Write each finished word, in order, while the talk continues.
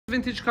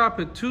Vintage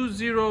carpet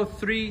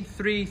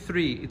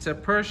 20333. It's a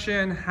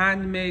Persian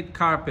handmade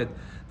carpet.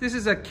 This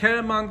is a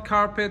Kerman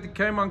carpet.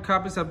 Kerman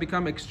carpets have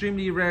become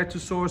extremely rare to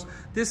source.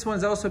 This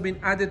one's also been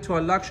added to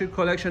our luxury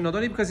collection, not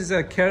only because it's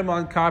a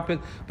Kerman carpet,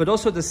 but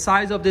also the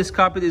size of this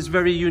carpet is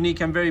very unique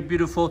and very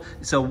beautiful.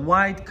 It's a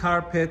wide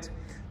carpet.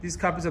 These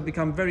carpets have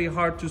become very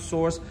hard to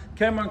source.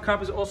 Kerman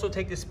carpets also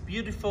take this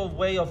beautiful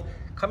way of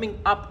coming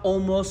up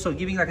almost, so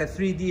giving like a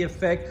 3D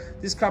effect.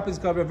 This carpet's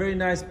got a very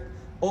nice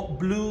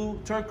blue,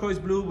 turquoise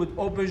blue with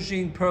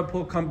aubergine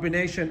purple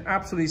combination.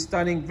 Absolutely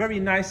stunning, very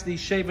nicely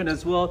shaven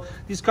as well.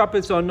 These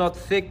carpets are not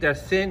thick, they're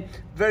thin,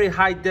 very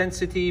high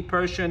density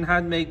Persian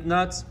handmade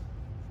nuts.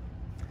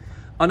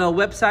 On our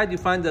website, you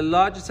find the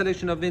largest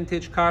selection of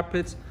vintage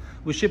carpets.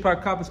 We ship our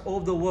carpets all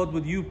over the world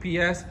with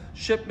UPS.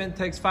 Shipment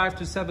takes 5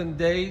 to 7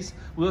 days.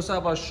 We also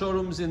have our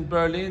showrooms in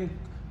Berlin,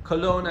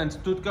 Cologne, and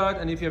Stuttgart.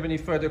 And if you have any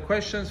further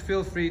questions,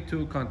 feel free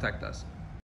to contact us.